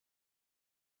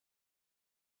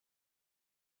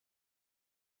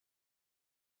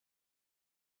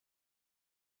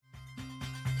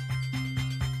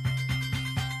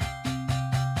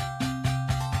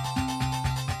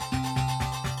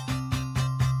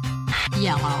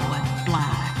yellow and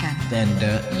black and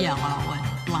And yellow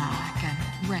and black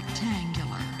and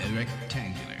rectangular.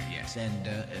 rectangular, yes. And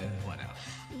what else?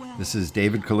 Well, This is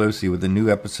David Colosi with a new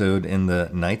episode in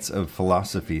the Nights of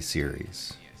Philosophy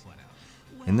series.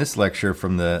 In this lecture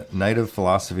from the Night of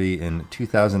Philosophy in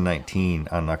 2019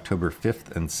 on October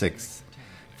 5th and 6th,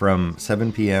 from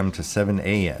 7 p.m. to 7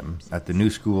 a.m. at the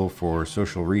New School for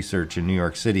Social Research in New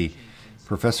York City,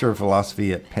 Professor of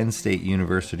Philosophy at Penn State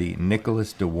University,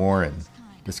 Nicholas de Warren,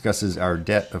 discusses our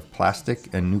debt of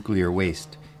plastic and nuclear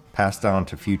waste passed on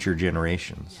to future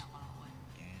generations.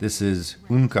 This is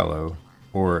Onkalo,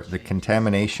 or the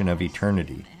Contamination of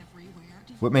Eternity.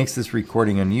 What makes this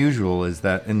recording unusual is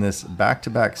that in this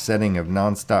back-to-back setting of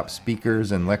nonstop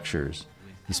speakers and lectures,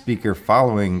 the speaker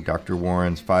following Dr.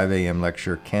 Warren's 5 a.m.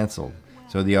 lecture canceled,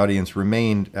 so the audience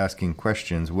remained asking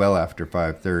questions well after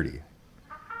 5:30.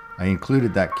 I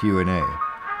included that Q&A.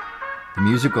 The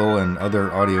musical and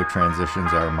other audio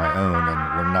transitions are my own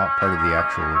and were not part of the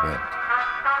actual event.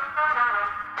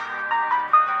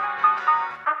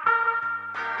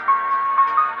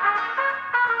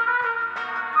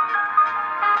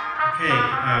 Okay,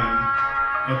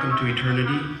 welcome to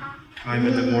eternity. I'm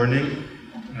in the morning.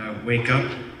 Wake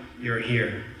up, you're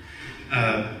here.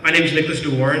 My name is Nicholas de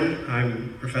Warren.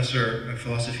 I'm professor of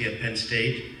philosophy at Penn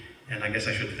State, and I guess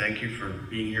I should thank you for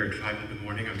being here at 5 in the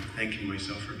morning. I'm thanking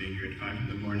myself for being here at 5 in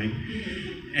the morning.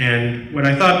 And what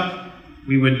I thought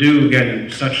we would do,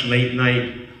 again, such late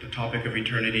night, the topic of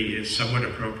eternity is somewhat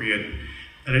appropriate.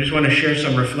 And I just want to share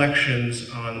some reflections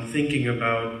on thinking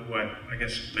about what I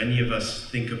guess many of us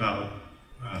think about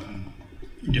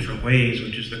in different ways,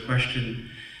 which is the question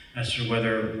as to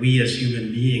whether we as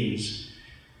human beings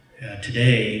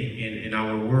today in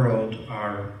our world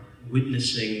are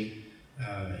witnessing,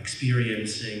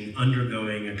 experiencing,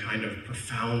 undergoing a kind of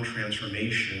profound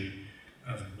transformation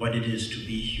of what it is to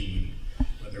be human,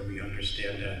 whether we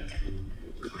understand that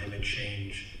through climate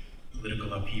change,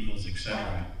 political upheavals,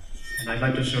 etc. And I'd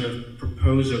like to sort of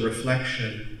propose a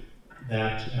reflection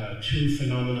that two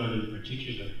phenomena in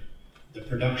particular, the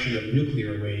production of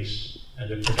nuclear waste and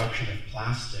the production of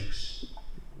plastics,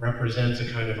 represents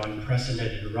a kind of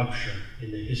unprecedented rupture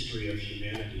in the history of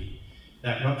humanity.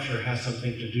 That rupture has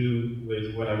something to do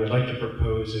with what I would like to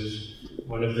propose as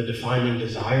one of the defining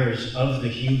desires of the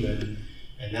human,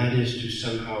 and that is to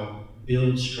somehow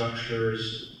build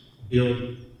structures,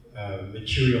 build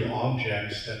material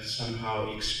objects that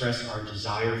somehow express our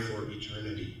desire for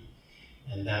eternity.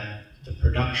 And that the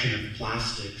production of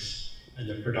plastics and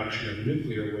the production of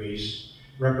nuclear waste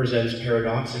represents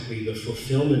paradoxically the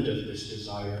fulfillment of this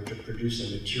desire to produce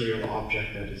a material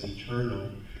object that is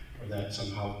eternal, or that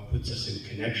somehow puts us in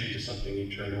connection to something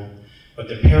eternal. But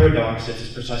the paradox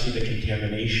is precisely the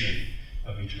contamination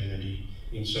of eternity,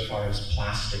 insofar as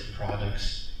plastic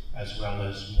products, as well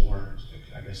as more,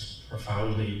 I guess,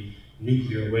 profoundly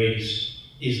nuclear waste,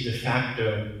 is de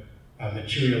facto a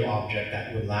material object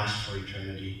that will last for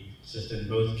eternity. Since in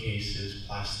both cases,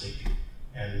 plastic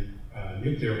and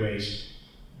nuclear waste,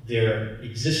 their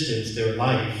existence, their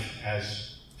life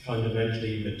as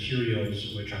fundamentally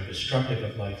materials which are destructive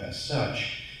of life as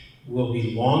such, will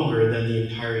be longer than the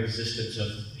entire existence of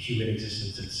human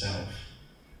existence itself.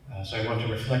 So I want to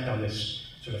reflect on this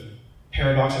sort of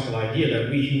paradoxical idea that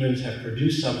we humans have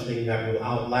produced something that will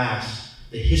outlast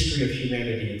the history of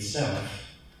humanity itself,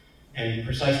 and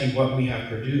precisely what we have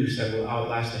produced that will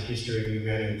outlast the history of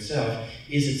humanity itself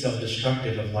is itself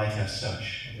destructive of life as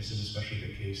such. And this is especially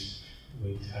the case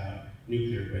with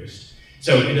nuclear waste.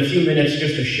 So in a few minutes,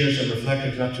 just to share some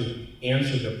reflections, not to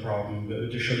answer the problem,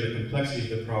 but to show the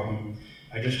complexity of the problem,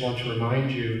 I just want to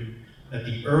remind you that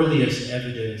the earliest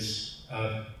evidence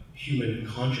of human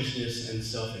consciousness and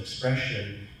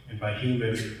self-expression, and by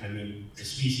human, I mean the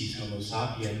species Homo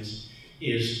sapiens,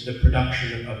 is the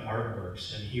production of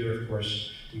artworks. And here, of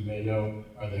course, you may know,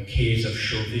 are the caves of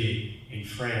Chauvet in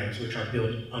France, which are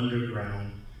built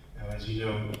underground. Now, as you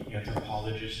know,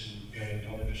 anthropologists and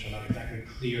paleontologists are not exactly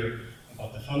clear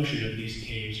about the function of these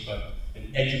caves, but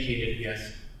an educated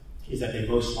guess is that they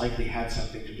most likely had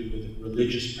something to do with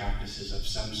religious practices of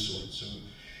some sort. So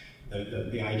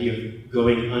the idea of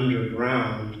going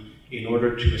underground in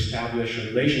order to establish a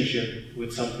relationship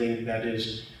with something that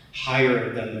is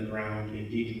higher than the ground,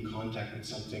 indeed in contact with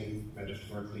something,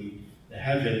 metaphorically, the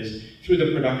heavens, through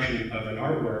the production of an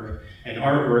artwork, and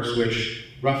artworks which,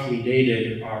 roughly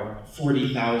dated, are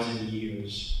 40,000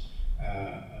 years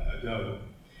ago.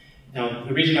 Now,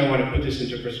 the reason I want to put this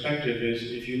into perspective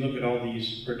is if you look at all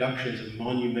these productions of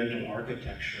monumental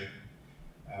architecture,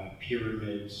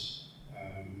 pyramids,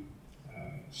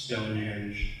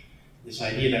 Stonehenge, this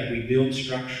idea that we build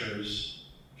structures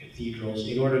cathedrals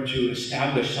in order to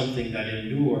establish something that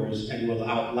endures and will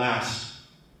outlast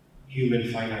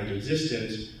human finite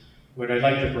existence, what I'd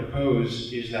like to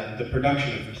propose is that the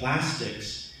production of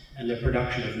plastics and the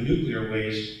production of nuclear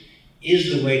waste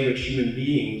is the way in which human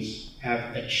beings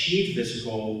have achieved this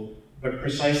goal, but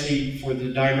precisely for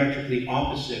the diametrically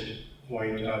opposite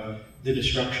point of the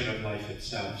destruction of life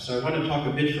itself. So I want to talk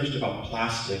a bit first about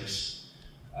plastics.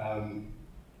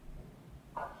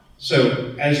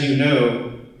 So as you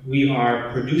know, we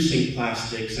are producing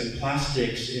plastics, and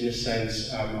plastics, in a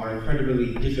sense, are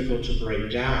incredibly difficult to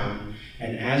break down.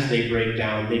 And as they break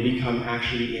down, they become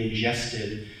actually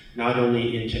ingested, not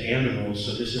only into animals.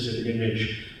 So this is an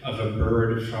image of a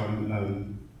bird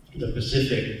from the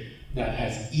Pacific that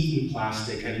has eaten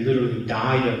plastic and literally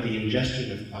died of the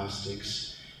ingestion of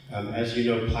plastics. As you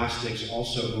know, plastics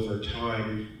also over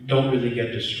time don't really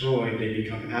get destroyed. They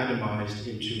become atomized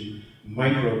into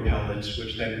micropellets,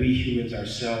 which then we humans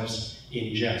ourselves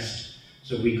ingest.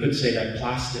 So we could say that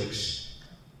plastics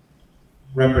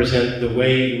represent the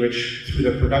way in which,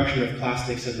 through the production of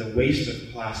plastics and the waste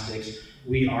of plastics,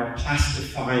 we are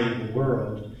plastifying the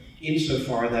world,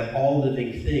 insofar that all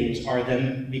living things are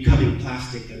then becoming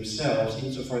plastic themselves,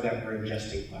 insofar that we're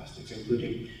ingesting plastics,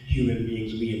 including human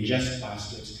beings. We ingest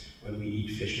plastics when we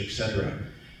eat fish, etc.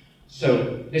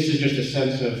 So this is just a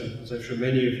sense of, as I'm sure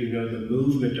many of you know, the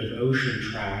movement of ocean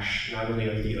trash, not only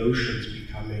of the oceans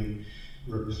becoming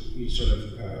sort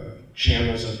of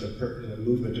channels of the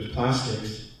movement of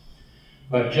plastics,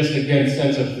 but just again,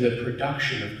 sense of the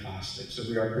production of plastics. So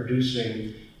we are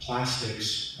producing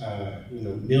plastics,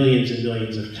 millions and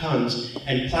millions of tons,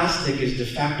 and plastic is de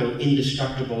facto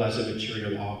indestructible as a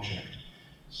material object.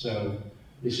 So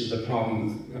this is the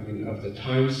problem, of the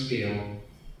time scale,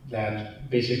 that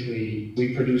basically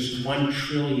we produce 1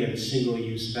 trillion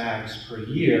single-use bags per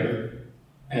year,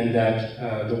 and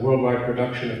that the worldwide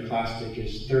production of plastic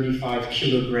is 35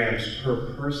 kilograms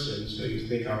per person. So you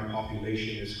think our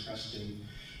population is cresting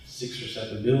 6 or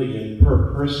 7 million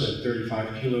per person,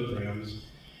 35 kilograms.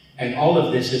 And all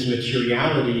of this is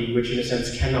materiality, which in a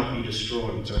sense cannot be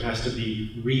destroyed. So it has to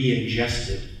be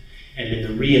re-ingested. And in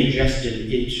the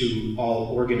re-ingested into all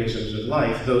organisms of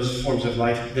life, those forms of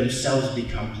life themselves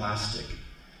become plastic.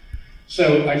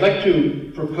 So I'd like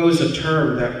to propose a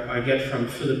term that I get from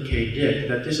Philip K. Dick,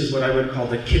 that this is what I would call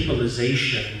the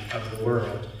kippelization of the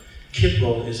world.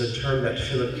 Kippel is a term that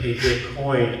Philip K. Dick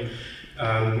coined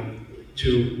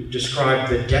to describe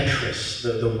the detritus,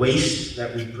 the waste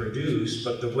that we produce,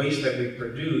 but the waste that we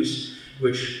produce,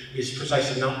 which is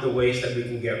precisely not the waste that we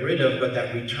can get rid of, but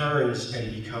that returns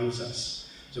and becomes us.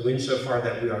 So insofar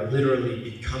that we are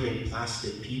literally becoming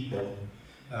plastic people,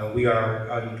 we are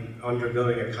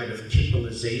undergoing a kind of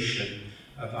kippelization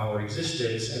of our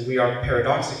existence, and we are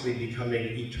paradoxically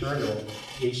becoming eternal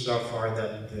insofar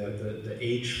that the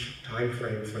age time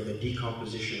frame for the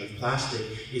decomposition of plastic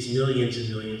is millions and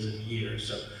millions of years.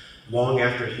 So long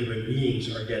after human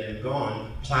beings are dead and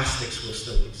gone, plastics will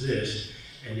still exist.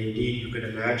 And indeed, you could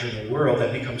imagine a world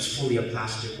that becomes fully a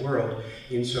plastic world,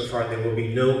 insofar there will be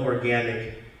no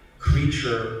organic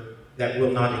creature that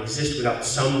will not exist without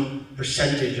some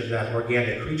percentage of that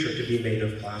organic creature to be made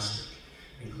of plastic,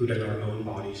 including our own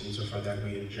bodies, insofar that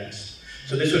we ingest.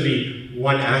 So this would be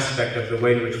one aspect of the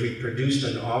way in which we've produced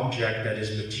an object that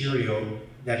is material,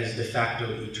 that is de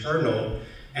facto eternal,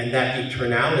 and that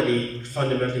eternality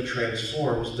fundamentally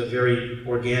transforms the very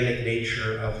organic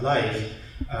nature of life.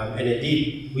 And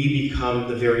indeed, we become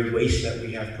the very waste that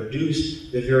we have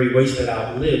produced, the very waste that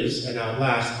outlives and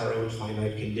outlasts our own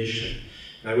finite condition.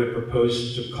 And I would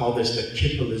propose to call this the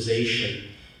kippelization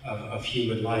of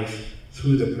human life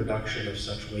through the production of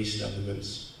such waste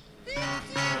elements.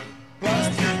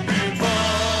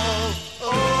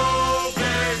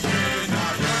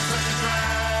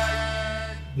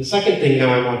 The second thing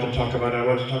now I want to talk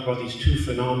about these two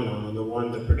phenomena. On the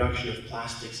one, the production of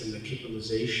plastics and the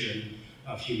kippelization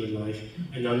of human life,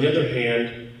 and on the other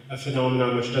hand, a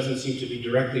phenomenon which doesn't seem to be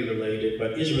directly related,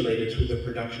 but is related through the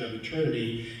production of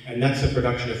eternity, and that's the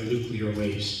production of nuclear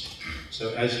waste.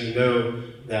 So as you know,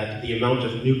 that the amount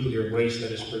of nuclear waste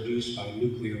that is produced by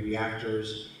nuclear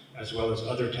reactors, as well as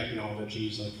other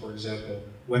technologies, like for example,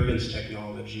 weapons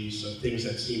technology, so things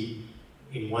that seem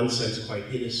in one sense quite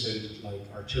innocent, like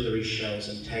artillery shells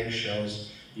and tank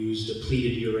shells, use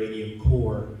depleted uranium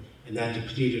core, and that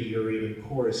depleted uranium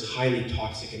core is highly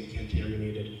toxic and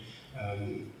contaminated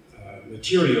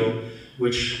material,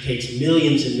 which takes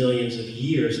millions and millions of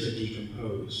years to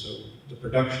decompose. So the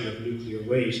production of nuclear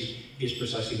waste is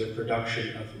precisely the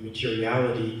production of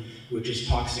materiality, which is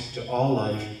toxic to all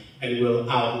life and will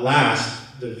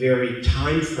outlast the very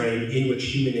time frame in which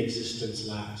human existence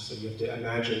lasts. So you have to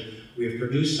imagine we have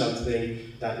produced something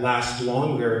that lasts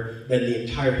longer than the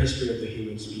entire history of the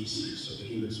human species, so the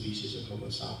human species of Homo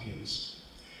sapiens.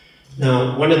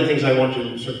 Now, one of the things I want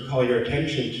to sort of call your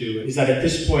attention to is that at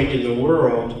this point in the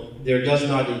world, there does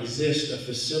not exist a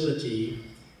facility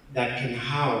that can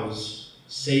house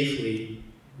safely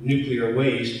nuclear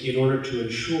waste in order to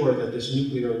ensure that this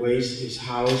nuclear waste is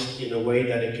housed in a way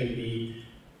that it can be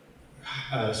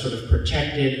sort of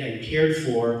protected and cared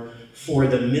for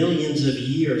the millions of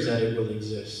years that it will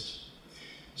exist.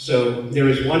 So there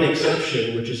is one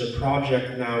exception, which is a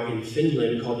project now in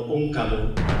Finland called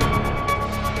Onkalo.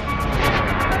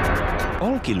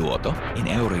 Olkiluoto in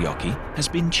Eurajoki has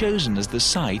been chosen as the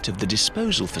site of the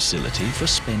disposal facility for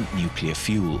spent nuclear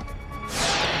fuel.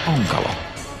 Onkalo.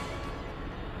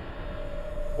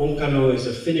 Onkalo is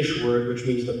a Finnish word which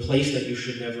means the place that you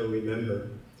should never remember,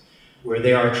 where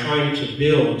they are trying to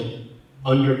build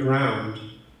underground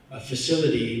a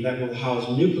facility that will house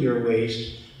nuclear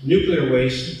waste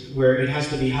where it has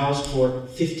to be housed for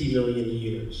 50 million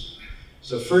years.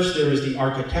 So first there is the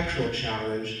architectural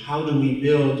challenge. How do we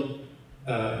build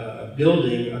a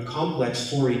complex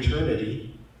for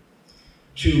eternity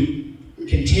to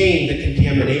contain the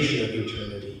contamination of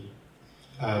eternity?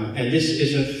 And this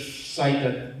is a site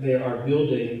that they are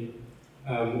building,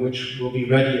 which will be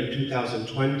ready in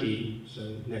 2020,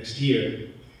 so next year,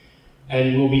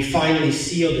 and will be finally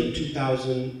sealed in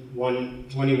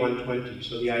 2120.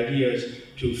 So the idea is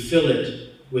to fill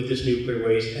it with this nuclear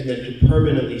waste and then to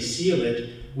permanently seal it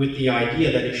with the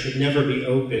idea that it should never be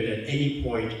opened at any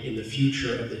point in the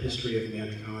future of the history of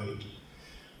mankind.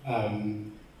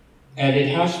 And it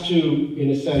has to,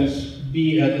 in a sense,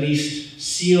 be at least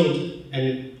sealed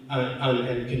and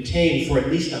contained for at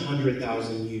least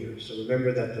 100,000 years. So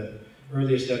remember that the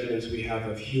earliest evidence we have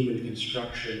of human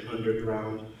construction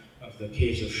underground of the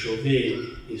caves of Chauvet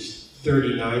is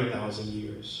 39,000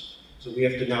 years. So we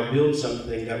have to now build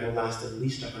something that will last at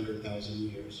least 100,000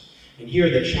 years. And here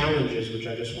the challenges, which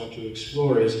I just want to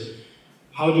explore, is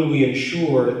how do we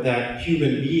ensure that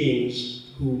human beings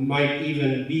who might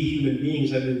even be human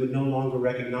beings that we would no longer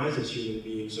recognize as human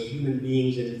beings, so human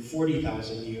beings in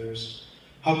 40,000 years,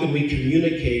 how can we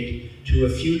communicate to a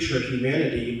future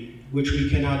humanity which we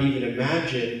cannot even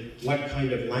imagine what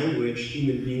kind of language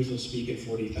human beings will speak in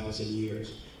 40,000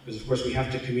 years? Because of course we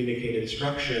have to communicate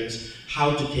instructions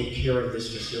how to take care of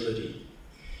this facility.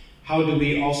 How do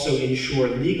we also ensure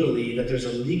legally that there's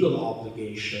a legal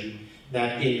obligation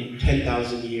that in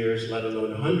 10,000 years, let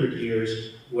alone 100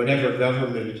 years, whatever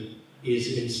government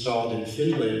is installed in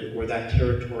Finland, or that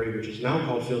territory which is now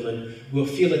called Finland, will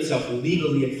feel itself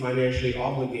legally and financially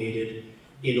obligated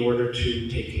in order to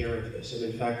take care of this.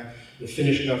 And in fact, the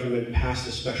Finnish government passed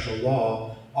a special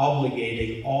law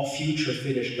obligating all future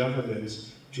Finnish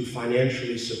governments to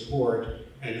financially support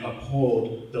and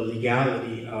uphold the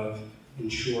legality of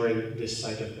ensuring this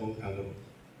site of Onkalo.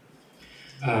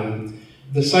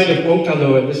 The site of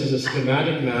Onkalo, and this is a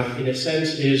schematic map, in a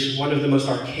sense is one of the most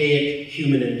archaic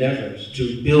human endeavors,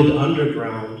 to build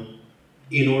underground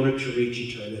in order to reach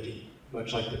eternity,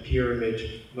 much like the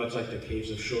pyramid, much like the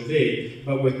caves of Chauvet,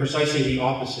 but with precisely the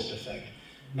opposite effect.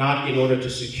 Not in order to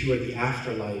secure the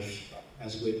afterlife,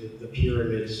 as with the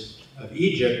pyramids of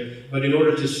Egypt, but in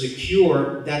order to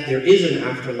secure that there is an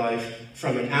afterlife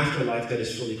from an afterlife that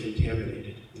is fully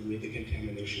contaminated, namely the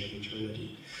contamination of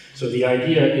eternity. So the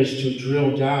idea is to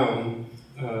drill down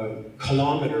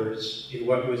kilometers in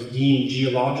what was deemed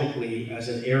geologically as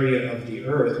an area of the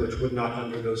Earth which would not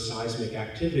undergo seismic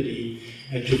activity,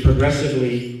 and to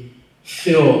progressively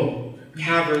fill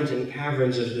caverns and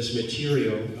caverns of this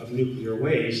material of nuclear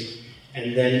waste,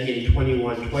 and then in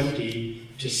 2120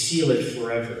 to seal it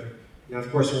forever. Now,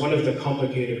 of course, one of the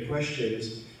complicated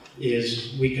questions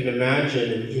is we can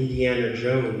imagine an Indiana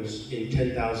Jones in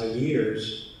 10,000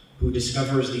 years who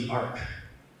discovers the Ark,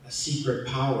 a secret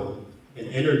power, an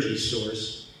energy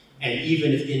source, and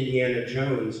even if Indiana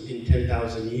Jones in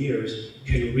 10,000 years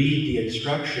can read the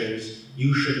instructions,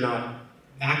 you should not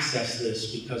access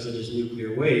this because it is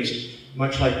nuclear waste,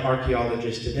 much like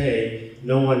archaeologists today,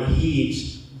 no one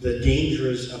heeds the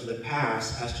dangers of the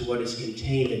past as to what is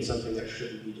contained in something that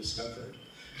shouldn't be discovered.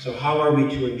 So how are we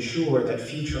to ensure that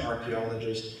future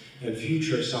archaeologists and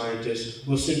future scientists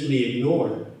will simply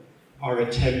ignore our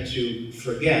attempt to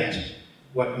forget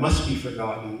what must be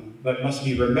forgotten, but must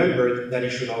be remembered that it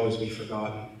should always be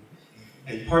forgotten?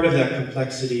 And part of that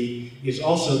complexity is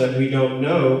also that we don't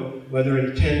know whether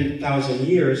in 10,000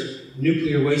 years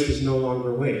nuclear waste is no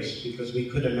longer waste, because we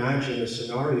could imagine a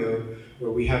scenario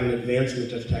where we have an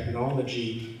advancement of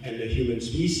technology and the human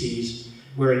species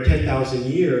where in 10,000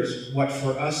 years, what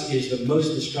for us is the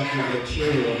most destructive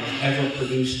material ever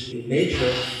produced in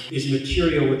nature is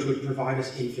material which would provide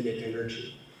us infinite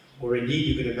energy. Or indeed,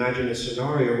 you can imagine a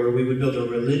scenario where we would build a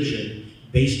religion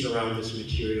based around this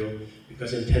material,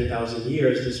 because in 10,000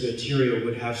 years, this material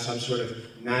would have some sort of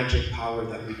magic power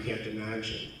that we can't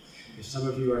imagine. If some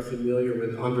of you are familiar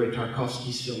with Andrei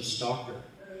Tarkovsky's film Stalker,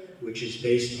 which is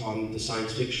based on the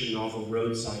science fiction novel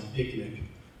Roadside Picnic,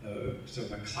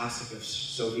 sort of a classic of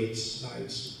Soviet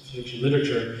science fiction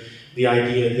literature, the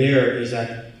idea there is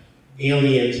that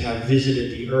aliens have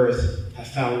visited the Earth, have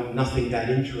found nothing that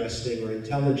interesting or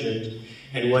intelligent,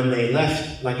 and when they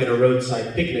left, like at a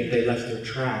roadside picnic, they left their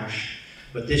trash.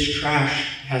 But this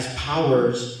trash has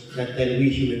powers that then we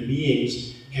human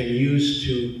beings can use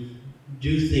to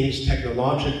do things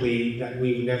technologically that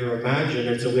we've never imagined,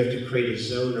 and so we have to create a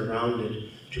zone around it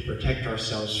to protect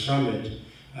ourselves from it.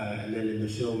 And then in the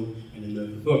film and in the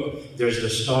book, there's the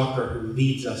stalker who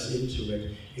leads us into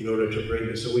it in order to bring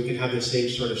it. So we can have the same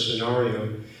sort of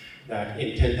scenario that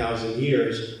in 10,000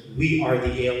 years, we are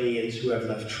the aliens who have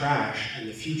left trash, and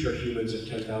the future humans of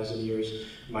 10,000 years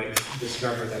might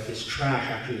discover that this trash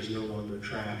actually is no longer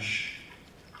trash.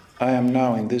 I am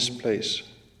now in this place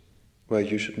where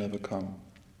you should never come.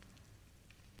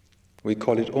 We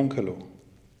call it Onkalo.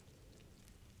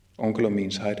 Onkalo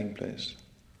means hiding place.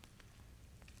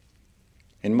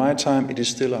 In my time, it is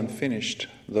still unfinished,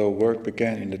 though work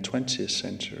began in the 20th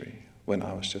century when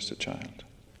I was just a child.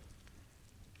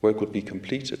 Work would be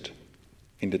completed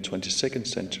in the 22nd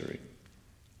century,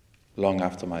 long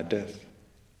after my death.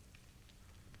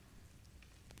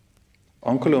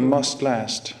 Onkalo must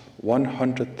last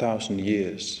 100,000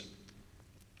 years.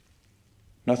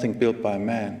 Nothing built by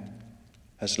man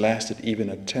has lasted even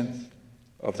a tenth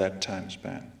of that time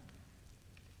span.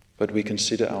 But we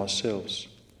consider ourselves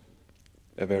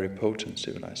a very potent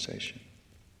civilization.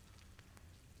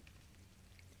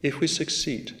 If we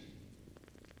succeed,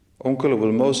 Onkalo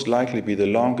will most likely be the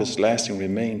longest lasting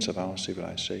remains of our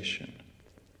civilization.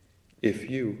 If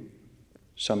you,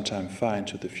 sometime far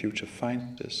into the future,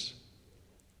 find this,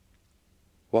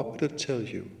 what would it tell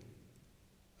you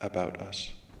about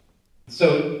us?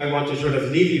 So I want to sort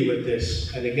of leave you with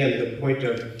this, and again, the point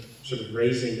of sort of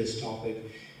raising this topic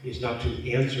is not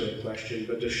to answer a question,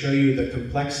 but to show you the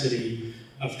complexity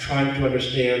of trying to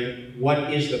understand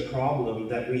what is the problem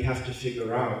that we have to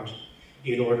figure out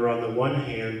in order, on the one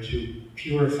hand, to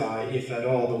purify, if at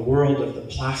all, the world of the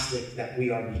plastic that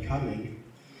we are becoming,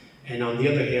 and on the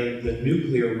other hand, the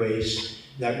nuclear waste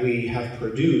that we have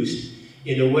produced,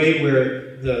 in a way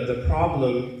where the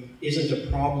problem isn't a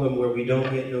problem where we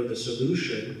don't yet know the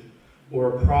solution,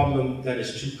 or a problem that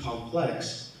is too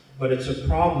complex, but it's a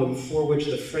problem for which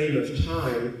the frame of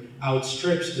time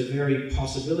outstrips the very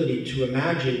possibility to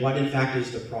imagine what in fact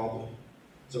is the problem.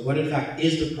 So what in fact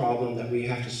is the problem that we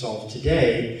have to solve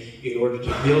today in order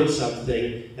to build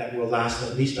something that will last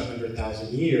at least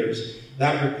 100,000 years?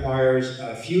 That requires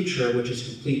a future which is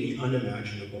completely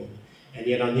unimaginable. And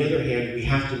yet on the other hand, we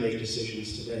have to make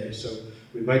decisions today. So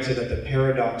we might say that the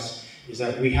paradox is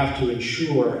that we have to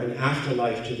ensure an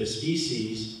afterlife to the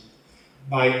species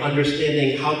by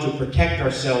understanding how to protect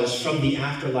ourselves from the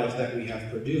afterlife that we have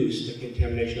produced, the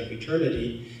contamination of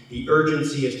eternity. The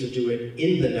urgency is to do it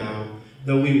in the now,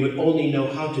 though we would only know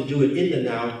how to do it in the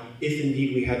now if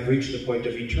indeed we had reached the point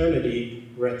of eternity,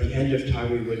 where at the end of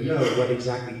time we would know what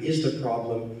exactly is the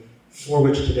problem for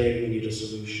which today we need a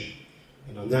solution.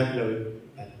 And on that note,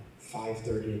 at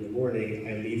 5:30 in the morning,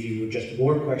 I leave you with just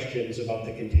more questions about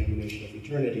the contamination of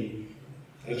eternity.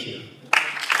 Thank you.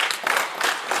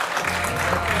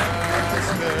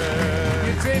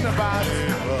 You dream about,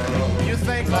 you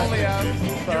think only of,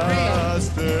 you read.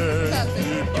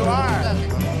 You are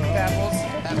pebbles,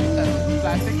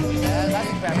 plastic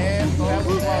pebbles,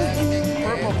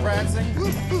 purple prancing,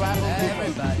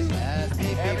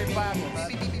 everybody.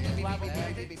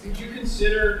 Would you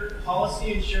consider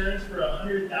policy insurance for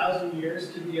 100,000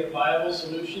 years to be a viable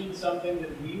solution, something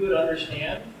that we would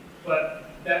understand, but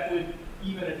that would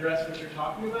even address what you're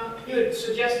talking about? You had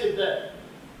suggested that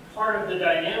part of the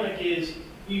dynamic is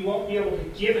we won't be able to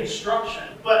give instruction,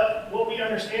 but what we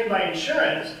understand by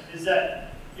insurance is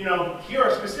that, you know, here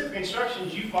are specific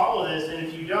instructions, you follow this, and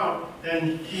if you don't,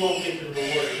 then you won't get the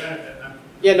reward or benefit.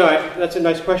 Yeah, no, that's a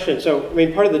nice question. So, I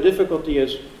mean, part of the difficulty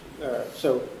is,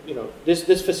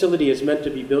 this facility is meant to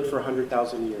be built for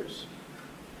 100,000 years.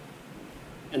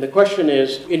 And the question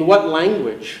is, in what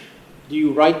language do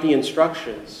you write the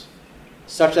instructions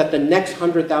such that the next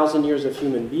 100,000 years of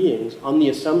human beings, on the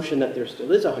assumption that there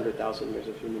still is 100,000 years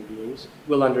of human beings,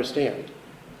 will understand?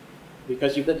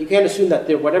 Because you can't assume that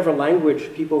whatever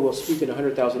language people will speak in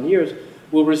 100,000 years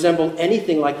will resemble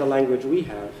anything like the language we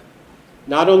have.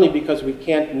 Not only because we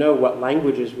can't know what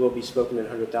languages will be spoken in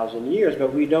 100,000 years,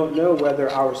 but we don't know whether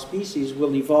our species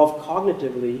will evolve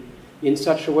cognitively in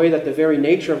such a way that the very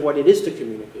nature of what it is to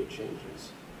communicate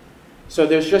changes. So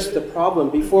there's just the problem,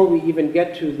 before we even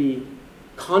get to the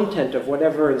content of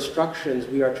whatever instructions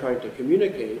we are trying to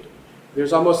communicate,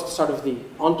 there's almost sort of the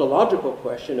ontological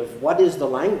question of what is the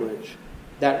language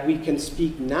that we can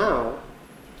speak now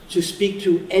to speak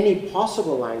to any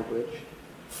possible language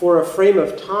for a frame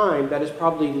of time that is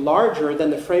probably larger than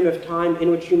the frame of time in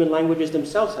which human languages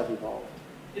themselves have evolved.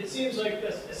 It seems like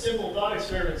a simple thought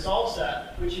experiment solves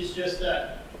that, which is just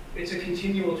that it's a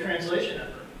continual translation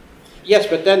effort. Yes,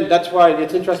 but then that's why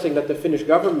it's interesting that the Finnish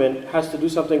government has to do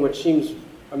something which seems,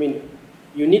 I mean,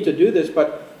 you need to do this,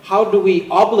 but how do we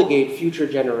obligate future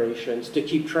generations to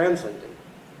keep translating?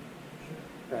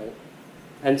 Right?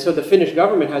 And so the Finnish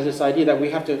government has this idea that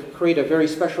we have to create a very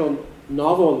special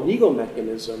novel legal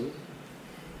mechanism,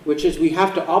 which is we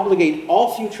have to obligate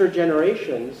all future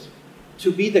generations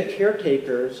to be the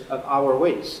caretakers of our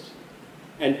waste.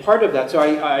 And part of that, so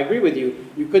I agree with you,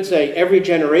 you could say every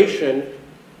generation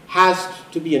has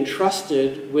to be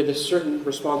entrusted with a certain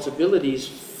responsibilities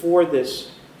for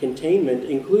this containment,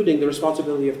 including the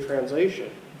responsibility of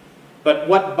translation. But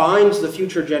what binds the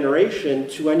future generation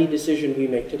to any decision we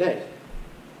make today?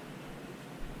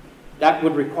 That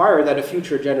would require that a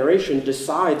future generation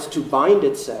decides to bind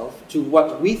itself to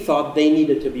what we thought they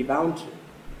needed to be bound to.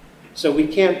 So we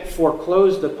can't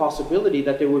foreclose the possibility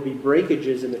that there would be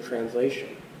breakages in the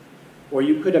translation. Or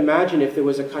you could imagine if there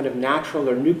was a kind of natural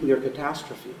or nuclear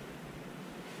catastrophe,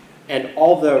 and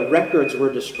all the records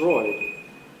were destroyed,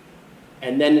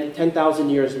 and then 10,000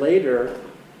 years later,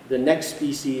 the next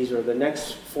species or the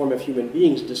next form of human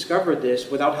beings discovered this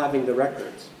without having the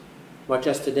records. Much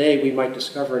as today we might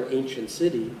discover an ancient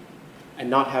city and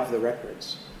not have the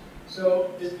records.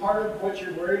 So is part of what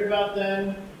you're worried about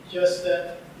then just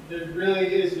that there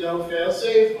really is no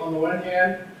fail-safe on the one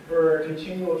hand for a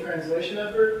continual translation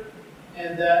effort,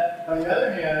 and that on the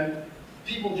other hand,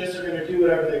 people just are going to do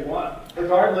whatever they want,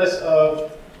 regardless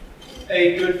of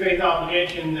a good faith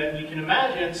obligation that we can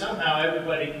imagine somehow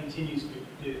everybody continues to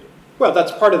do? Well,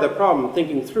 that's part of the problem,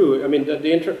 thinking through. I mean,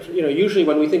 usually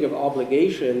when we think of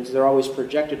obligations, they're always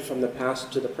projected from the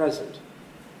past to the present.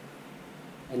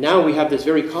 And now we have this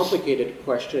very complicated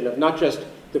question of not just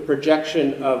the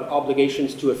projection of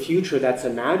obligations to a future that's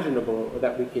imaginable or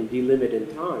that we can delimit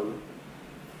in time,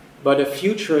 but a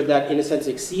future that, in a sense,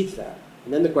 exceeds that.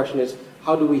 And then the question is,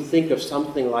 how do we think of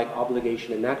something like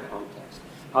obligation in that context?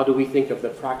 How do we think of the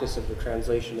practice of the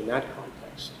translation in that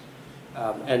context?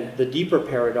 And the deeper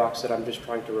paradox that I'm just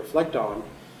trying to reflect on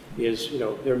is,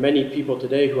 there are many people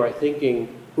today who are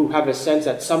thinking, who have a sense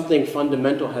that something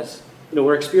fundamental has,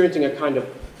 we're experiencing a kind of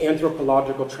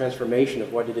anthropological transformation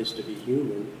of what it is to be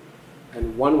human.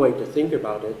 And one way to think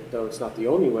about it, though it's not the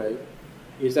only way,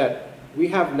 is that we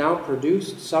have now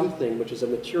produced something which is a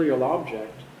material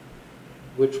object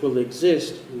which will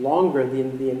exist longer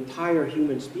than the entire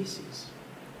human species.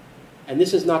 And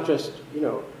this is not just,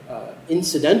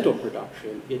 incidental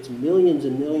production. It's millions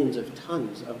and millions of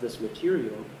tons of this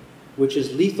material, which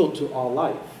is lethal to all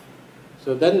life.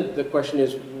 So then the question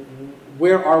is,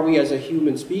 where are we as a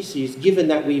human species, given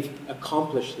that we've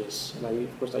accomplished this? And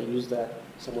of course I use that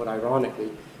somewhat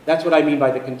ironically. That's what I mean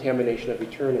by the contamination of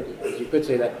eternity. You could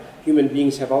say that human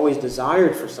beings have always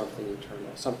desired for something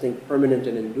eternal, something permanent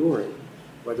and enduring,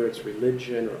 whether it's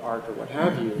religion or art or what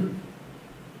have you.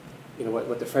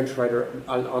 What the French writer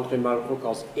André Malraux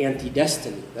calls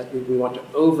anti-destiny, that we want to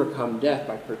overcome death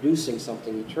by producing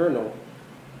something eternal.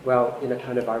 Well, in a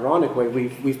kind of ironic way,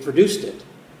 we've produced it.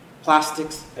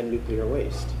 Plastics and nuclear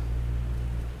waste.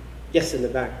 Yes, in the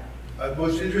back.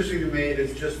 Most interesting to me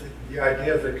is just the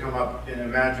ideas that come up in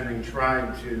imagining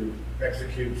trying to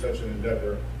execute such an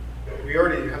endeavor. We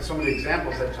already have so many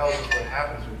examples that tell us what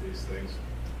happens with these things.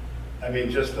 I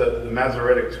mean, just the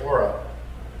Masoretic Torah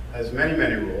has many,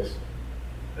 many rules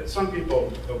that some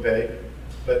people obey,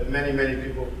 but many, many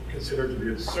people consider to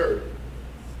be absurd.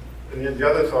 And the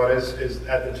other thought is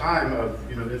at the time of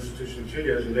the institution of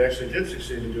Judaism, they actually did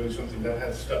succeed in doing something that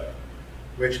has stuck,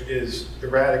 which is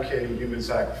eradicating human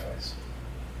sacrifice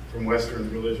from Western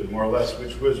religion, more or less,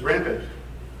 which was rampant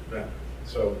then.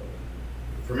 So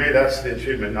for me, that's the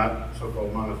achievement, not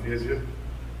so-called monotheism.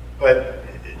 But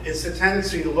it's a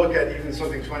tendency to look at even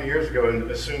something 20 years ago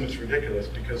and assume it's ridiculous,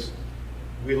 because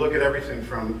we look at everything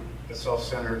from a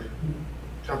self-centered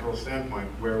temporal standpoint,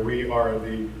 where we are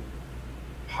the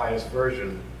highest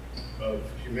version of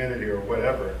humanity or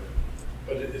whatever.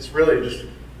 But it's really just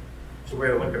a way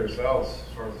to look at ourselves,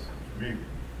 as far as for me.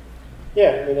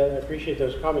 Yeah, I mean, I appreciate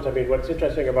those comments. I mean, what's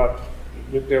interesting about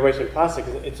nuclear waste and plastic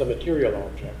is it's a material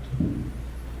object.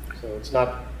 So it's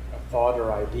not a thought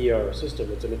or idea or a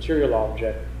system. It's a material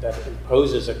object that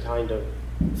imposes a kind of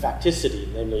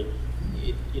facticity, namely,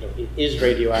 it is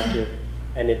radioactive,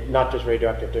 and it not just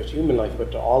radioactive to human life,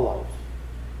 but to all life.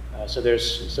 So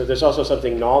there's also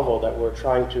something novel that we're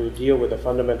trying to deal with a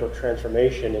fundamental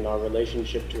transformation in our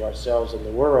relationship to ourselves and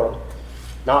the world,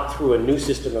 not through a new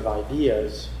system of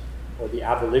ideas or the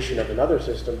abolition of another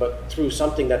system, but through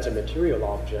something that's a material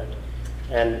object.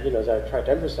 And as I tried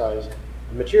to emphasize,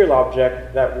 a material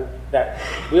object that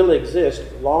will exist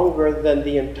longer than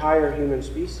the entire human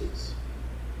species,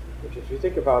 which, if you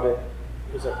think about it,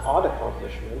 is an odd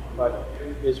accomplishment, but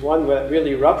is one that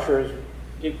really ruptures.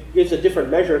 It gives a different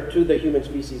measure to the human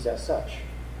species as such.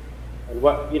 And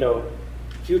what,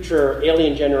 future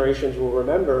alien generations will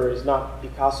remember is not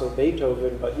Picasso,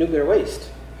 Beethoven, but nuclear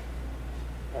waste,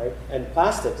 right? And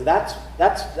plastics.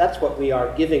 That's what we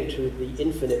are giving to the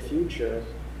infinite future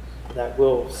that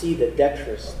will see the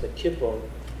detritus, the kipple,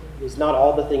 is not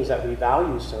all the things that we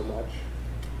value so much,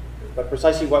 but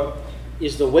precisely what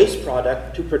is the waste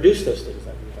product to produce those things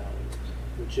that we value,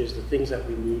 which is the things that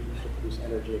we need to produce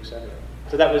energy, etc.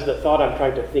 So that was the thought I'm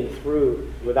trying to think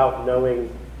through without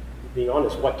knowing, being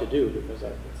honest, what to do, because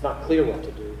it's not clear what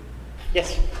to do.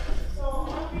 Yes? So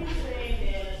what you're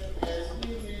saying is, as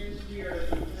humans, we are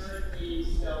inherently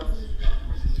selfish.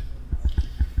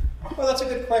 Well, that's a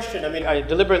good question. I mean, I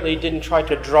deliberately didn't try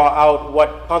to draw out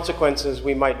what consequences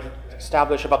we might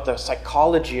establish about the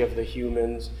psychology of the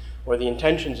humans or the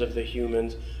intentions of the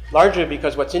humans, largely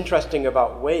because what's interesting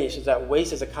about waste is that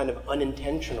waste is a kind of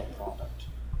unintentional product.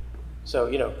 So,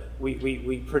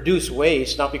 we produce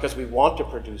waste not because we want to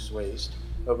produce waste,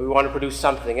 but we want to produce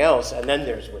something else, and then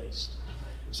there's waste.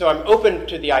 So I'm open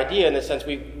to the idea in the sense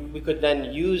we could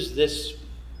then use this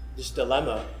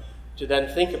dilemma to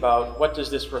then think about what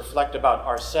does this reflect about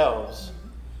ourselves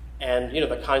and,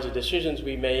 the kinds of decisions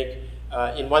we make.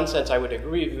 In one sense, I would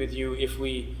agree with you if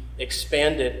we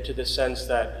expand it to the sense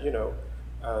that,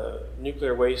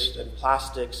 nuclear waste and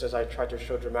plastics, as I tried to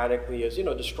show dramatically, is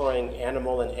destroying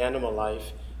animal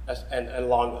life and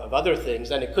along of other things,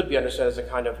 then it could be understood as a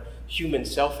kind of human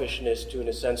selfishness to, in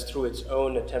a sense, through its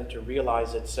own attempt to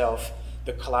realize itself,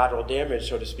 the collateral damage,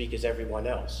 so to speak, is everyone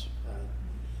else.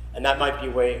 And that might be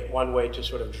one way to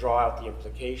sort of draw out the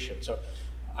implication. So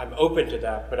I'm open to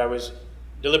that, but I was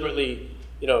deliberately,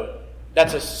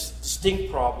 that's a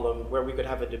distinct problem where we could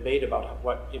have a debate about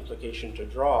what implication to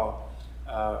draw.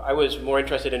 I was more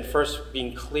interested in first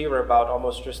being clear about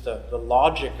almost just the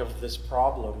logic of this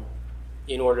problem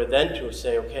in order then to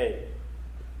say, okay,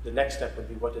 the next step would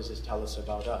be, what does this tell us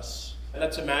about us?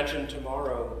 Let's imagine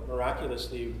tomorrow,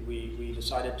 miraculously, we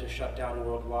decided to shut down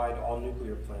worldwide all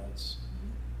nuclear plants.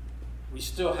 We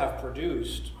still have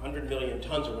produced 100 million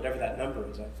tons or whatever that number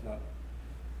is.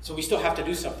 So we still have to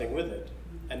do something with it.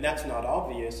 And that's not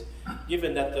obvious,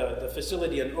 given that the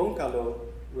facility in Onkalo,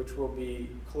 which will be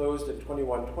closed in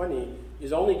 2120,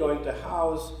 is only going to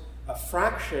house a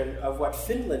fraction of what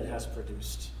Finland has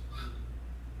produced.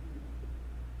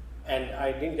 And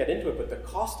I didn't get into it, but the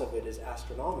cost of it is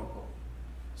astronomical.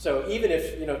 So even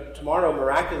if, tomorrow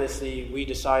miraculously we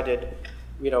decided,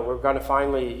 we're going to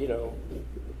finally,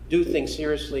 do things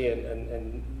seriously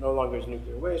and no longer use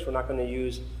nuclear waste, we're not going to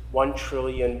use 1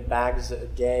 trillion bags a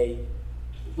day.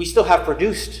 We still have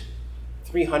produced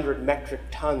 300 metric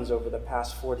tons over the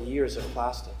past 40 years of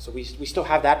plastic. So we still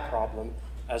have that problem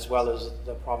as well as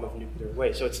the problem of nuclear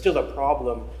waste. So it's still a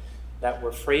problem that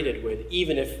we're freighted with,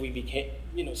 even if we became,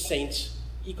 saints,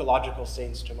 ecological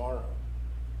saints tomorrow.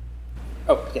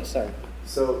 Oh, yes, sorry.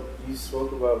 So you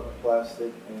spoke about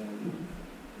plastic and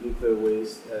nuclear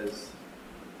waste as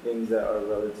things that are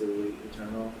relatively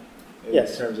eternal in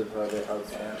terms of how they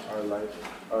outspan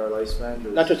our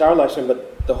lifespan. Not just our lifespan,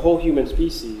 but the whole human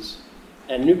species.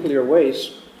 And nuclear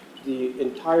waste, the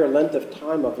entire length of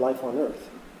time of life on Earth.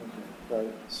 Okay.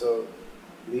 Right. So,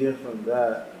 leading from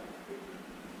that,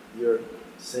 you're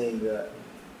saying that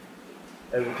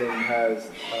everything has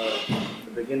a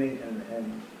beginning and an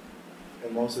end,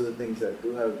 and most of the things that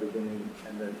do have a beginning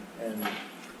and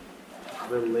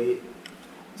relate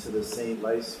to the same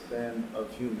lifespan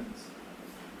of humans.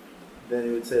 Then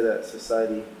you would say that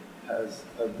society has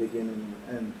a beginning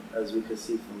and end, as we could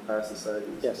see from past societies.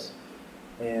 Yes.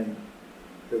 And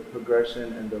the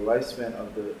progression and the lifespan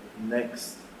of the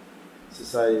next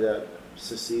society that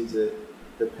succeeds it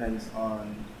depends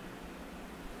on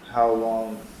how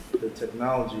long the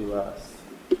technology lasts.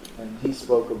 And he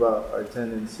spoke about our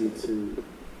tendency to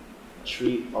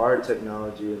treat our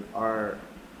technology and our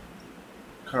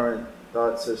current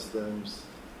thought systems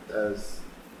as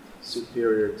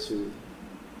superior to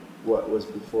what was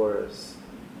before us.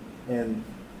 And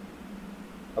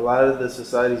a lot of the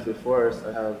societies before us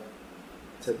have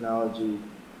technology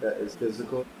that is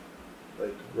physical,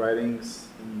 like writings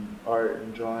and art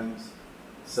and drawings.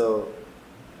 So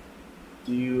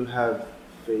do you have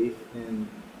faith in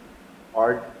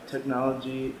our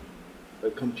technology,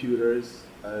 like computers,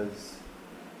 as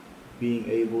being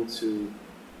able to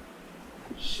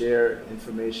share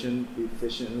information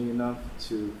efficiently enough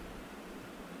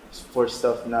for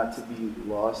stuff not to be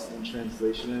lost in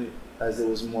translation as it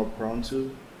was more prone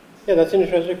to? Yeah, that's an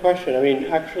interesting question.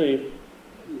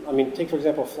 Take for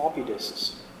example floppy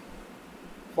disks.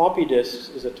 Floppy disks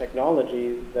is a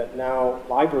technology that now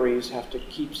libraries have to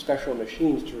keep special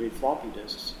machines to read floppy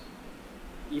disks,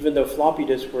 even though floppy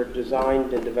disks were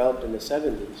designed and developed in the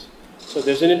 70s. So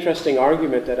there's an interesting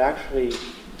argument that actually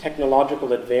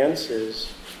technological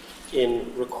advances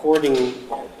in recording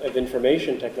of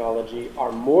information technology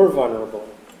are more vulnerable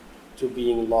to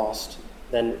being lost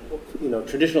than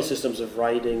traditional systems of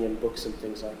writing and books and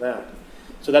things like that.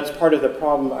 So that's part of the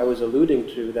problem I was alluding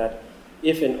to, that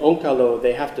if in Onkalo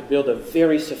they have to build a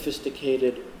very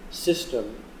sophisticated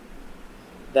system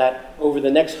that over the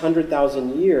next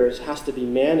 100,000 years has to be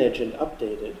managed and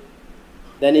updated,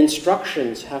 then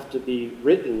instructions have to be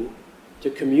written to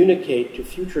communicate to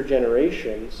future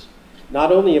generations,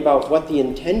 not only about what the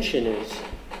intention is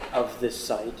of this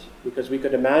site, because we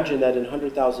could imagine that in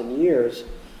 100,000 years,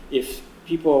 if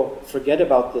people forget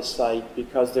about this site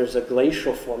because there's a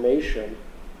glacial formation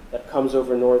that comes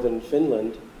over northern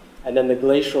Finland, and then the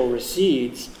glacial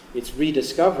recedes, it's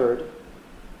rediscovered.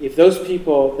 If those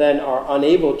people then are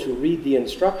unable to read the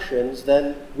instructions,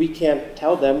 then we can't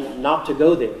tell them not to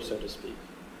go there, so to speak.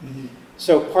 Mm-hmm.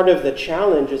 So part of the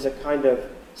challenge is a kind of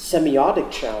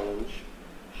semiotic challenge.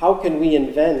 How can we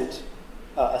invent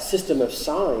a system of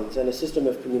signs and a system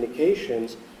of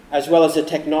communications, as well as a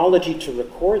technology to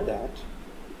record that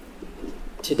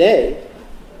today,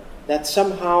 that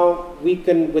somehow we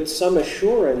can, with some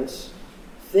assurance,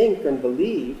 think and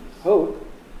believe, hope,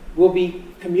 will be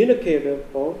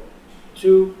communicatable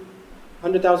to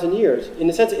 100,000 years. In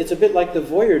a sense, it's a bit like the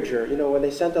Voyager. When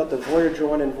they sent out the Voyager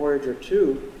 1 and Voyager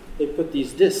 2, they put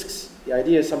these discs. The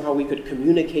idea is somehow we could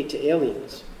communicate to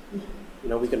aliens.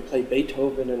 We can play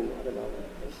Beethoven and I don't know.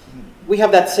 We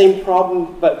have that same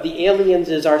problem, but the aliens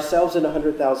is ourselves in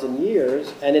 100,000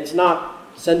 years, and it's not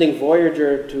sending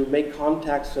Voyager to make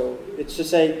contact, so it's to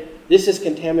say, this is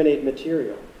contaminated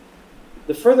material.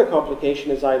 The further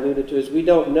complication, as I alluded to, is we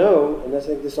don't know, and I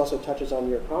think this also touches on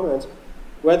your comments,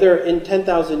 whether in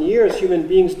 10,000 years human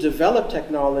beings develop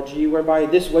technology whereby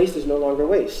this waste is no longer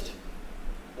waste.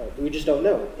 We just don't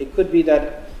know. It could be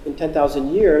that in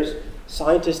 10,000 years,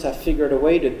 scientists have figured a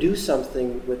way to do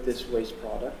something with this waste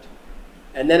product,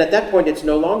 and then at that point it's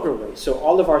no longer waste. So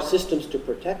all of our systems to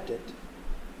protect it,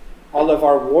 all of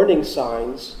our warning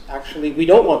signs, actually we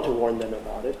don't want to warn them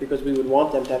about it because we would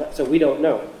want them to have it, so we don't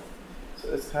know. So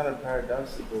it's kind of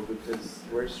paradoxical because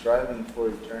we're striving for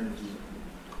eternity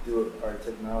through our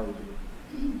technology,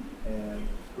 and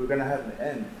we're going to have an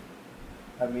end.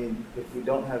 If we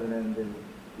don't have an end, then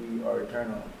we are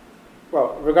eternal.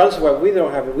 Well, regardless of why we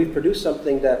don't have it, we produce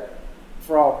something that,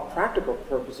 for all practical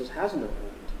purposes, has no end.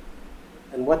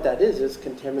 And what that is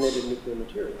contaminated nuclear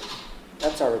material.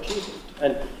 That's our achievement.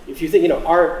 And if you think,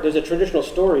 art, there's a traditional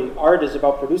story, art is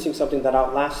about producing something that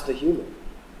outlasts the human.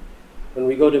 When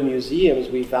we go to museums,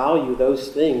 we value those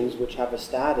things which have a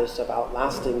status of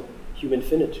outlasting human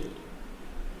finitude.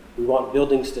 We want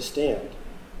buildings to stand.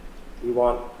 We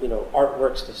want,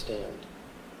 artworks to stand.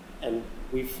 And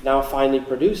we've now finally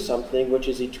produced something which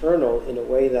is eternal in a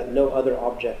way that no other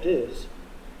object is.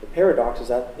 The paradox is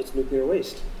that it's nuclear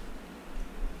waste.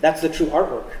 That's the true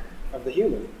artwork of the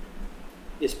human,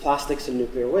 is plastics and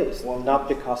nuclear waste, not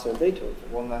Picasso and Beethoven.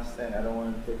 One last thing, I don't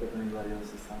want to take up anybody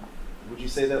else's time. Would you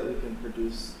say that we can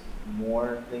produce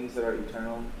more things that are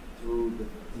eternal through the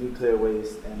nuclear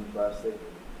waste and plastic?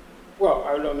 Well,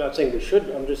 I'm not saying we should.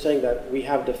 I'm just saying that we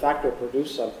have de facto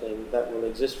produced something that will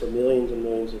exist for millions and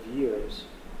millions of years.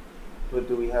 But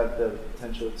do we have the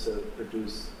potential to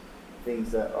produce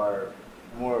things that are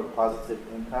more positive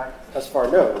impact? As far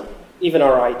no. Even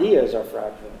our ideas are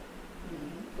fragile.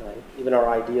 Right? Even our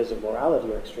ideas of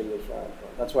morality are extremely fragile.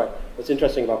 That's why what's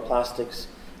interesting about plastics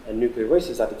and nuclear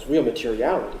waste is that it's real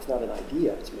materiality. It's not an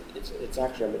idea. It's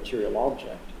actually a material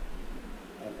object.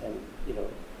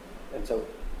 And so,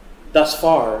 thus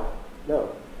far,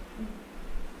 no.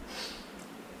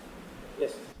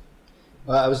 Yes.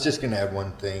 Well, I was just going to add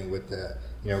one thing with the,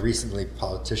 recently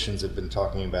politicians have been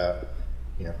talking about,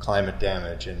 climate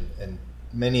damage and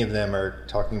many of them are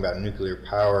talking about nuclear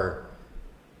power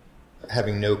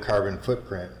having no carbon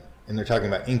footprint, and they're talking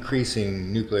about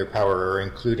increasing nuclear power or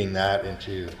including that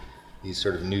into these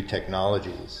sort of new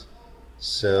technologies.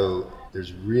 So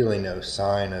there's really no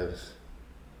sign of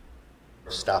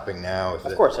stopping now.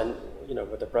 Of course, and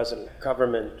with the present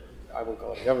government, I won't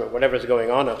call it government, whatever's going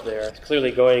on up there, it's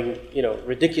clearly going,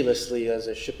 ridiculously as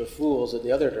a ship of fools in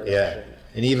the other direction. Yeah,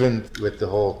 and even with the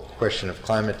whole question of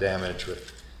climate damage,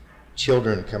 with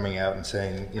children coming out and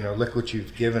saying, look what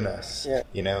you've given us,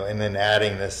 and then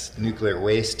adding this nuclear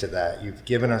waste to that. You've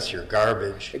given us your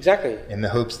garbage. Exactly. In the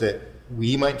hopes that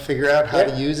we might figure out how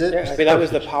to use it. Yeah. I mean, that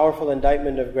was the powerful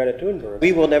indictment of Greta Thunberg.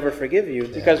 We will never forgive you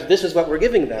because this is what we're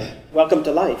giving them. Welcome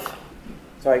to life.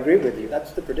 So I agree with you.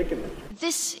 That's the predicament.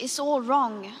 This is all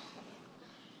wrong.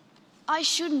 I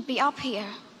shouldn't be up here.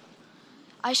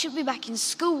 I should be back in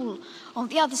school on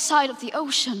the other side of the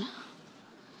ocean.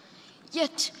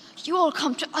 Yet you all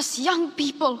come to us young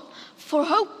people for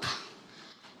hope.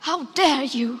 How dare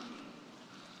you?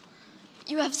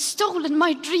 You have stolen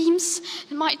my dreams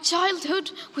and my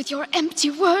childhood with your empty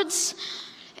words,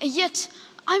 and yet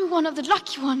I'm one of the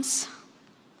lucky ones.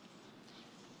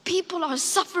 People are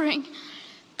suffering.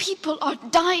 People are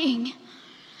dying.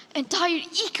 Entire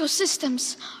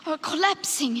ecosystems are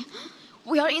collapsing.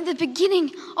 We are in the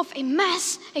beginning of a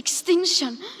mass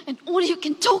extinction, and all you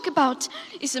can talk about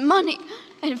is money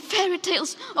and fairy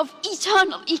tales of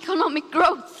eternal economic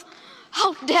growth.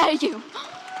 How dare you?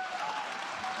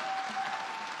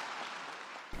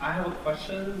 I have a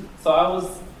question. So I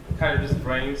was kind of just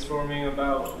brainstorming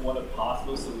about what a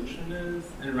possible solution is,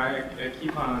 and I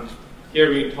keep on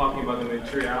hearing talking about the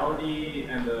materiality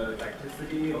and the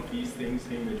elasticity of these things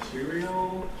being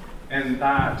material, and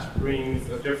that brings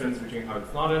a difference between how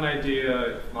it's not an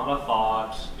idea, it's not a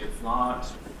thought, it's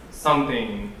not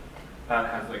something that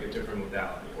has like a different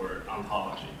modality or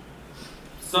ontology.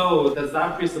 So does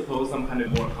that presuppose some kind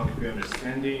of more concrete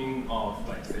understanding of,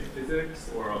 like, say, physics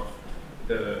or of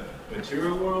the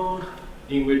material world,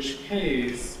 in which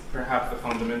case perhaps the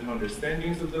fundamental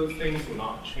understandings of those things will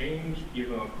not change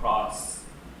even across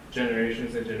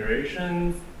generations and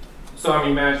generations? So I'm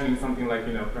imagining something like,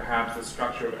 perhaps the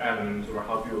structure of atoms or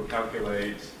how people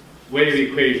calculate wave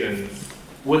equations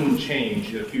wouldn't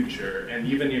change in the future, and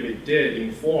even if it did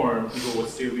inform, people would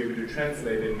still be able to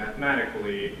translate it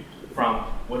mathematically from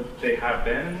what they have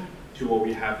been to what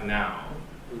we have now.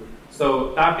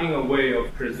 So that being a way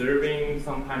of preserving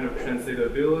some kind of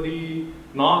translatability,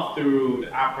 not through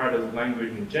the apparatus of language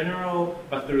in general,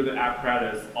 but through the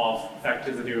apparatus of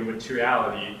facticity or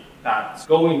materiality that's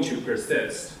going to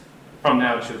persist from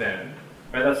now to then.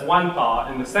 Right, that's one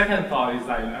thought. And the second thought is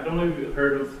that, I don't know if you've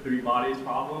heard of three bodies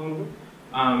problem.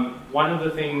 One of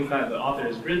the things that the author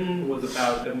has written was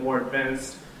about the more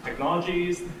advanced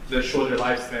technologies, the shorter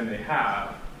lifespan they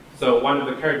have. So one of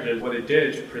the characters, what they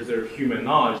did to preserve human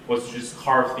knowledge was to just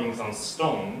carve things on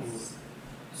stones.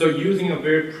 So using a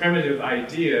very primitive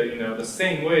idea, the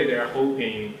same way they're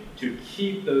hoping to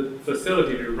keep the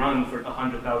facility to run for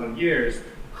 100,000 years,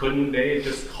 couldn't they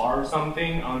just carve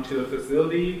something onto the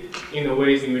facility in the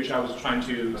ways in which I was trying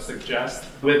to suggest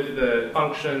with the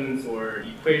functions or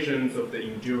equations of the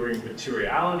enduring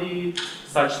materiality,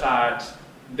 such that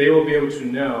they will be able to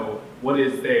know what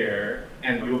is there,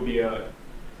 and it will be a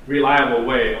reliable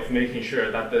way of making sure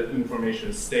that the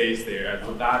information stays there.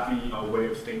 Would that be a way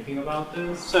of thinking about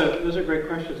this? So those are great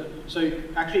questions. So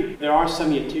actually, there are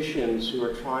semioticians who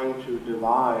are trying to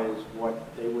devise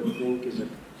what they would think is a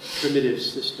primitive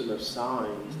system of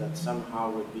signs that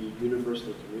somehow would be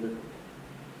universally communicable.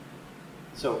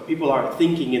 So people are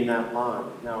thinking in that line.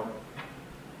 Now,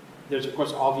 there's of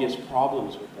course obvious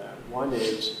problems with that. One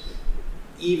is,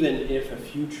 even if a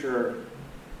future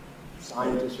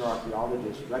scientist or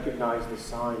archaeologist recognize the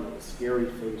sign that the scary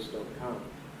things don't come,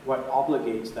 what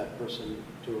obligates that person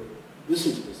to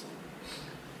listen to the sign?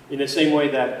 In the same way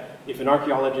that if an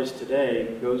archaeologist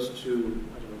today goes to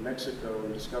Mexico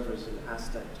and discovers an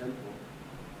Aztec temple,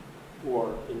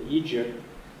 or in Egypt,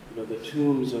 the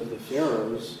tombs of the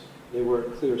pharaohs, they were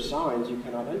clear signs you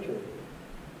cannot enter here.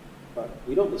 But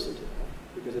we don't listen to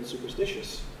that because it's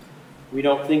superstitious. We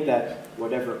don't think that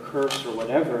whatever curse or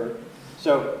whatever,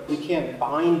 so we can't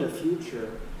bind a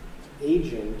future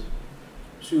agent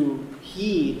to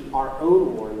heed our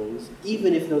own warnings,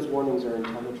 even if those warnings are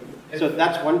intelligible. So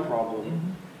that's one problem.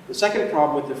 Mm-hmm. The second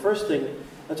problem with the first thing,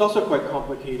 that's also quite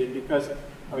complicated because,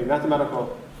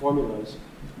 mathematical formulas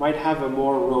might have a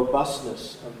more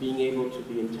robustness of being able to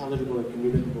be intelligible and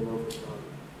communicable over time.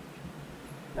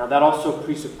 Now that also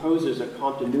presupposes a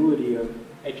continuity of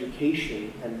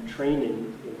education and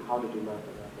training in how to do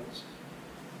mathematics.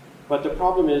 But the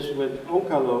problem is with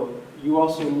Onkalo, you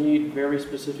also need very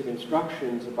specific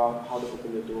instructions about how to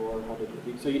open the door, how to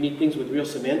do it. So you need things with real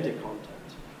semantic content.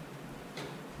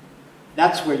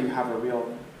 That's where you have a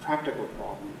real practical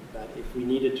problem, that if we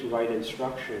needed to write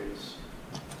instructions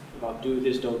about do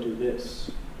this, don't do this,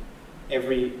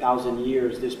 every 1,000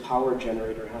 years this power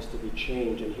generator has to be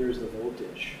changed, and here's the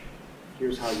voltage,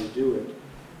 here's how you do it.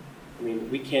 I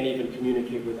mean, we can't even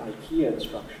communicate with IKEA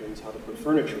instructions how to put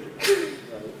furniture together.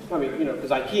 Right? I mean, because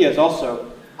IKEA is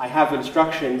also, I have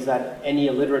instructions that any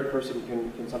illiterate person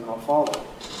can somehow follow,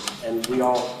 and we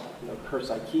all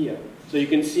curse IKEA. So you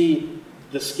can see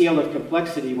the scale of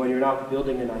complexity when you're not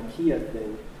building an IKEA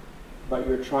thing, but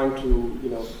you're trying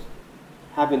to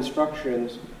have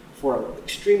instructions for an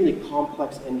extremely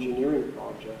complex engineering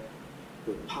project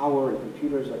with power and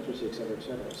computers, electricity, et cetera, et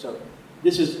cetera. So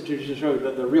this is to show you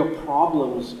the real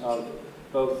problems of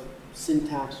both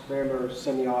syntax, grammar,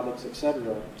 semiotics, et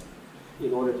cetera,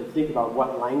 in order to think about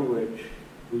what language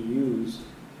we use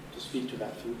to speak to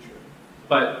that future.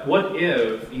 But what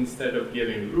if, instead of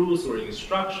giving rules or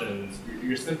instructions,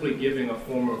 you're simply giving a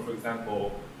form of, for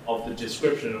example, of the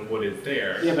description of what is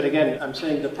there? Yeah, but again, I'm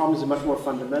saying the problem is much more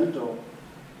fundamental.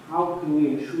 How can we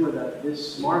ensure that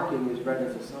this marking is read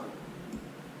as a sign?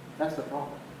 That's the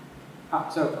problem.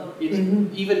 So it's,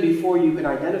 even before you can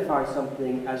identify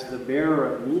something as the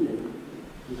bearer of meaning,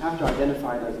 you have to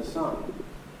identify it as a sign.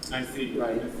 I see.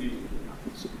 Right. I see.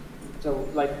 So,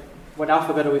 like, what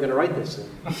alphabet are we going to write this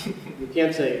in? You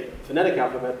can't say phonetic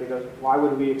alphabet, because why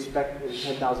would we expect in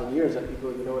 10,000 years that people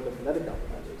would know what the phonetic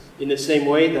alphabet is? In the same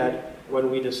way that when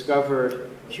we discovered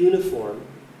cuneiform,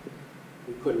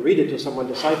 we couldn't read it until someone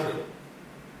deciphered it.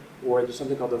 Or there's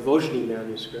something called the Vozhny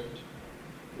manuscript,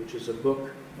 which is a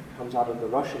book that comes out of the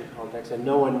Russian context, and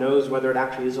no one knows whether it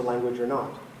actually is a language or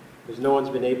not, because no one's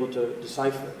been able to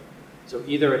decipher it. So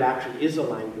either it actually is a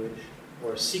language,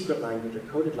 or a secret language, a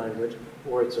coded language,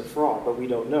 or it's a fraud, but we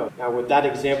don't know. Now, with that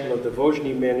example of the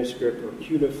Vozhny manuscript, or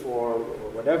cuneiform, or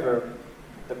whatever,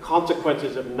 the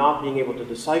consequences of not being able to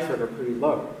decipher it are pretty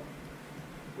low.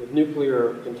 With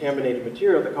nuclear contaminated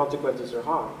material, the consequences are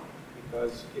high,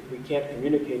 because if we can't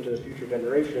communicate to the future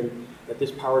generation that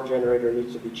this power generator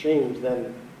needs to be changed,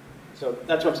 then, so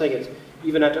that's what I'm saying,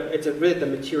 it's really the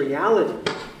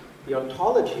materiality, the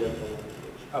ontology of the language,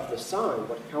 of the sign,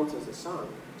 what counts as a sign.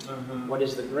 What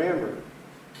is the grammar?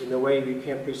 In the way you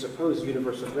can't presuppose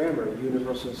universal grammar,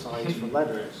 universal signs for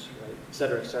letters, right, et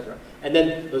cetera, et cetera. And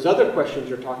then those other questions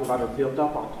you're talking about are built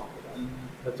up on top of that.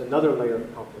 That's another layer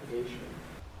of complication.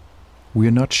 We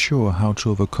are not sure how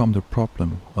to overcome the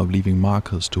problem of leaving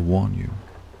markers to warn you.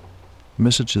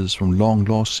 Messages from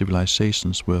long-lost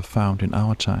civilizations were found in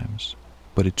our times,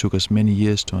 but it took us many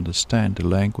years to understand the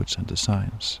language and the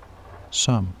signs.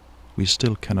 Some we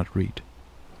still cannot read.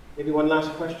 Maybe one last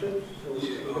question, so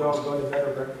we can all go to bed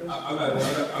or breakfast? I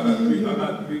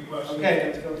got three questions.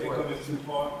 Okay, let's go for it. They come in two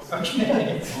parts.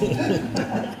 Okay.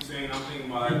 I'm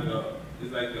thinking about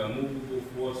it's like a movable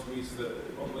force meets the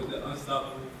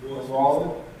unstoppable force.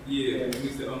 Wall? Yeah,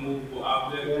 meets the unmovable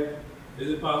object. Yeah. Is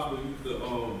it possible to use the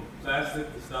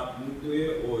plastic to stop the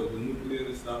nuclear, or the nuclear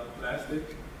to stop the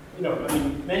plastic?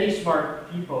 Many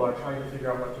smart people are trying to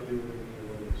figure out what to do with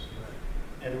nuclear waste.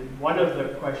 Right? And one of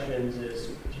the questions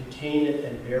is contain it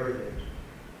and bury it.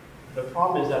 The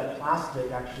problem is that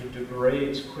plastic actually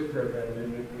degrades quicker than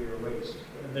the nuclear waste.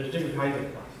 There's different kinds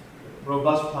of plastic.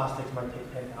 Robust plastics might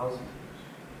take 10,000 years.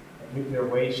 Nuclear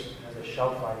waste has a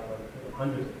shelf life of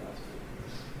hundreds of thousands of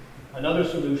years. Another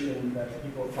solution that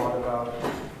people thought about,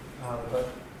 but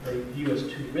they view as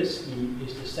too risky,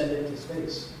 is to send it to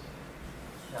space.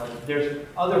 Now, there's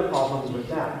other problems with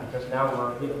that, because now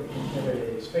we're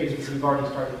contaminating space, which we've already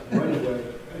started to do anyway,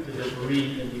 the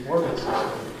debris in the orbit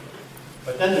system.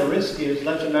 But then the risk is,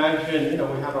 let's imagine,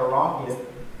 we have a rocket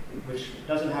which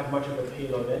doesn't have much of a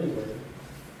payload anyway,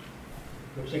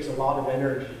 which takes a lot of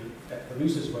energy that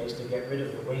produces waste to get rid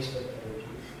of the waste of energy.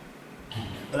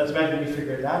 But let's imagine we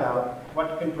figured that out.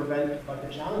 What can prevent like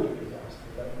the Challenger disaster,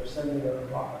 that we're sending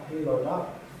a payload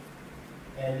up?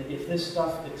 And if this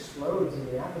stuff explodes in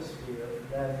the atmosphere,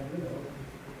 then,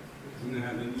 You're going to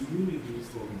have the new movies we was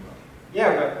talking about.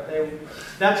 Yeah, but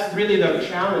that's really the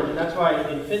challenge. And that's why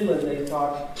in Finland they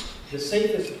thought the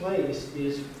safest place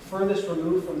is furthest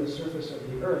removed from the surface of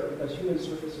the Earth, because human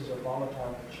surfaces are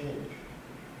volatile to change.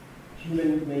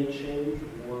 Human-made change,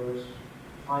 wars,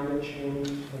 climate change,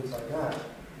 things like that.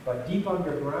 But deep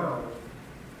underground,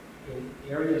 in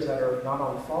areas that are not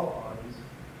on fault lines,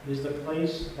 is the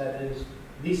place that is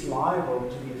least liable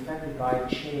to be affected by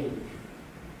change.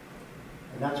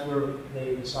 And that's where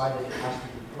they decided it has to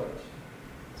be put.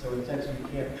 So in a sense, you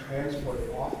can't transport it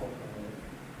off the planet,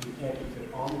 You can't keep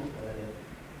it on the planet.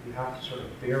 You have to sort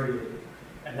of bury it.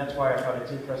 And that's why I thought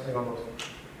it's interesting almost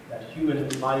that human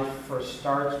life first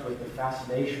starts with the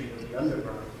fascination with the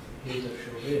underground, the caves of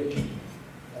Chauvet.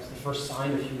 That's the first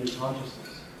sign of human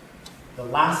consciousness. The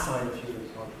last sign of human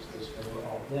consciousness, when we're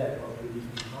all dead, what we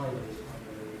leave behind is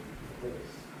underneath the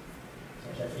place.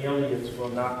 Such that aliens will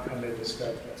not come and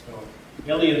discover what's going on.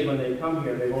 Aliens, when they come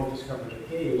here, they won't discover the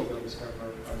caves, they'll discover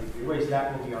our nuclear waste.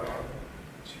 That will be our argument.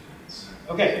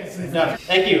 Okay, enough.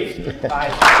 Thank you. Bye.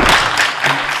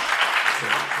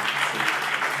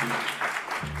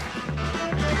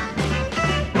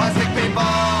 Plastic people,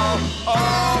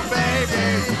 oh baby,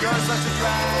 you're such a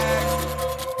drag.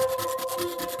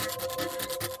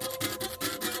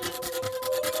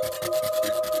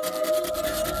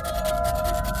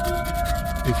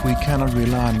 If we cannot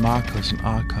rely on markers and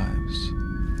archives,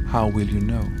 how will you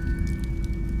know?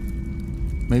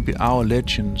 Maybe our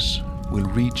legends will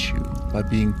reach you by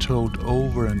being told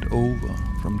over and over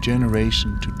from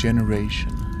generation to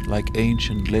generation, like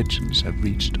ancient legends have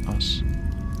reached us.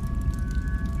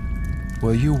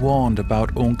 Were you warned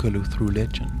about Onkalo through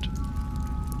legend?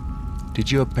 Did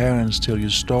your parents tell you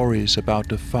stories about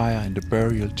the fire in the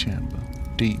burial chamber,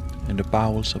 deep in the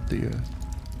bowels of the earth?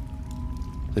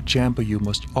 The chamber you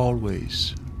must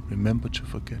always remember to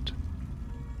forget.